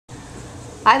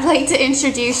I'd like to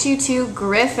introduce you to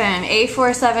Griffin,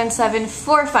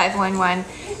 A4774511.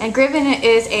 And Griffin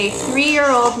is a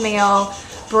 3-year-old male,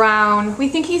 brown. We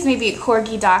think he's maybe a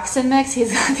Corgi Dachshund mix.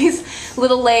 He's got these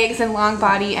little legs and long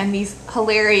body and these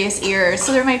hilarious ears.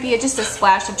 So there might be just a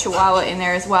splash of Chihuahua in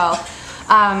there as well.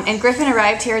 And Griffin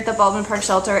arrived here at the Baldwin Park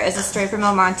shelter as a stray from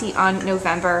Monte on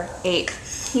November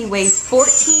 8th. He weighs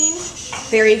 14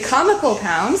 very comical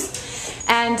pounds.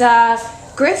 And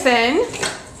Griffin,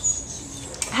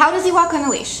 how does he walk on a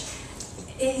leash?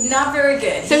 Not very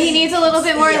good. So he needs a little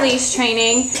bit more leash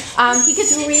training. He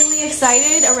gets really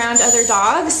excited around other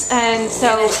dogs, and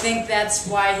so I think that's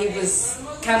why he was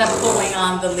kind of pulling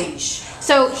on the leash.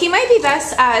 So he might be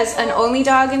best as an only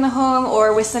dog in the home,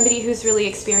 or with somebody who's really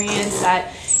experienced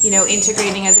at, you know,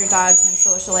 integrating other dogs and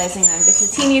socializing them,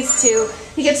 because he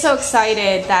gets so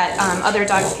excited that other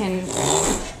dogs can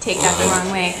take that the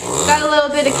wrong way. Got a little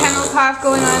bit of kennel cough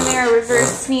going on there, a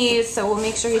reverse sneeze, so we'll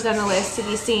make sure he's on the list to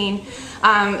be seen.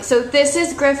 So this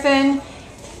is Griffin.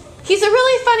 He's a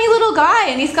really funny little guy,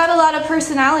 and he's got a lot of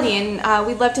personality, and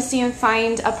we'd love to see him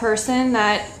find a person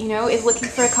that, you know, is looking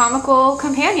for a comical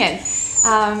companion.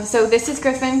 So this is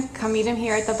Griffin. Come meet him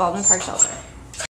here at the Baldwin Park shelter.